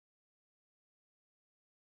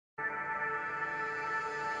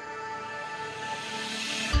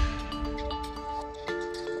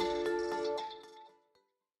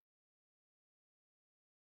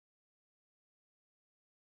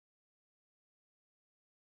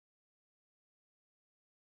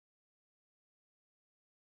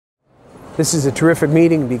This is a terrific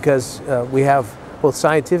meeting because we have both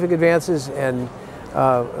scientific advances and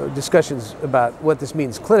discussions about what this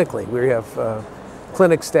means clinically. We have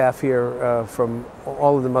clinic staff here from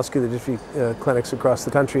all of the muscular dystrophy clinics across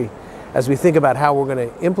the country as we think about how we're going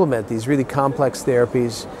to implement these really complex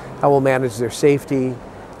therapies, how we'll manage their safety,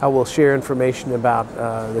 how we'll share information about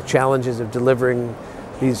the challenges of delivering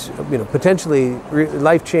these potentially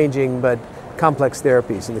life-changing but complex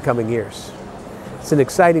therapies in the coming years. It's an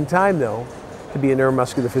exciting time, though, to be a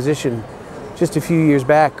neuromuscular physician. Just a few years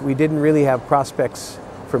back, we didn't really have prospects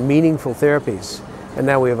for meaningful therapies, and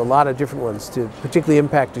now we have a lot of different ones to particularly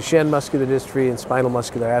impact Duchenne muscular dystrophy and spinal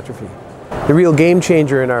muscular atrophy. The real game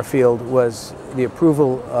changer in our field was the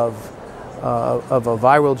approval of a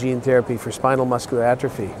viral gene therapy for spinal muscular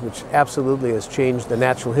atrophy, which absolutely has changed the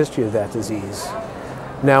natural history of that disease.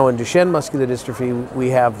 Now in Duchenne muscular dystrophy,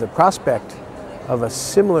 we have the prospect of a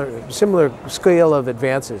similar scale of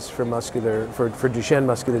advances for Duchenne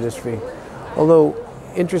muscular dystrophy. Although,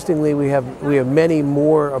 interestingly, we have many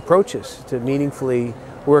more approaches to meaningfully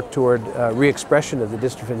work toward re-expression of the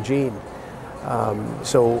dystrophin gene.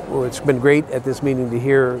 So it's been great at this meeting to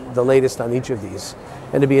hear the latest on each of these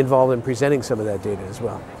and to be involved in presenting some of that data as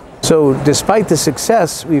well. So despite the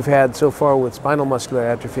success we've had so far with spinal muscular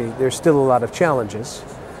atrophy, there's still a lot of challenges.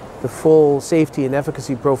 The full safety and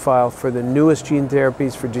efficacy profile for the newest gene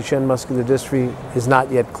therapies for Duchenne muscular dystrophy is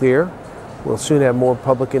not yet clear. We'll soon have more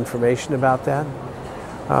public information about that.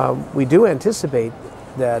 We do anticipate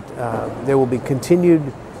that there will be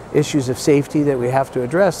continued issues of safety that we have to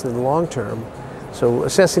address in the long term. So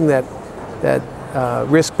assessing that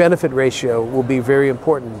risk-benefit ratio will be very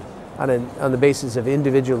important on the basis of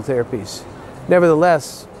individual therapies.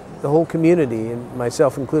 Nevertheless, the whole community, and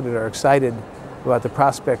myself included, are excited about the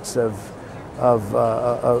prospects of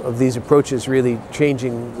these approaches really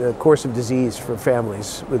changing the course of disease for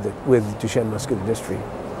families with Duchenne muscular dystrophy.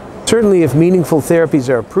 Certainly, if meaningful therapies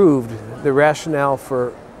are approved, the rationale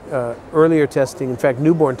for earlier testing, in fact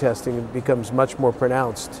newborn testing, becomes much more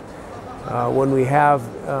pronounced. When we have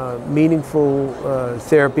meaningful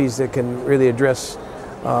therapies that can really address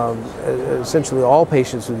essentially all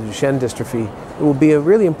patients with Duchenne dystrophy, it will be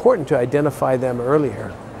really important to identify them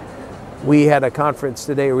earlier. We had a conference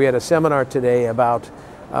today, or we had a seminar today about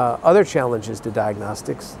other challenges to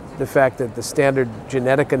diagnostics. The fact that the standard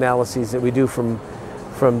genetic analyses that we do from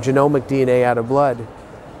genomic DNA out of blood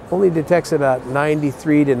only detects about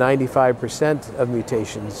 93 to 95% of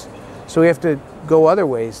mutations. So we have to go other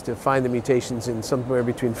ways to find the mutations in somewhere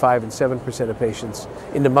between 5 and 7% of patients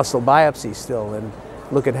into muscle biopsy still and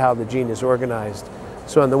look at how the gene is organized.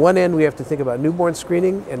 So on the one end we have to think about newborn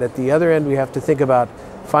screening, and at the other end we have to think about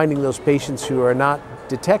finding those patients who are not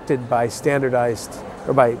detected by standardized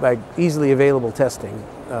or by easily available testing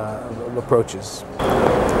approaches.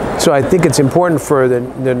 So I think it's important for the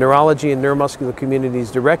neurology and neuromuscular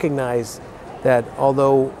communities to recognize that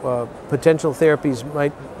although potential therapies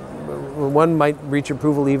one might reach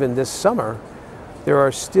approval even this summer, there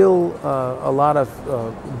are still a lot of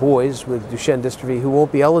boys with Duchenne dystrophy who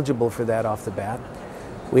won't be eligible for that off the bat.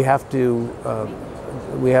 We have to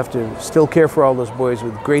still care for all those boys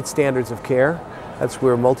with great standards of care. That's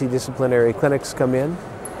where multidisciplinary clinics come in.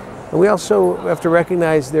 And we also have to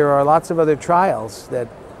recognize there are lots of other trials that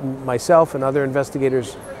myself and other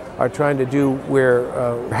investigators are trying to do. We're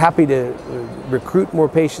happy to recruit more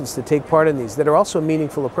patients to take part in these that are also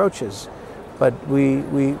meaningful approaches, but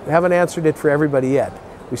we haven't answered it for everybody yet.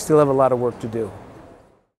 We still have a lot of work to do.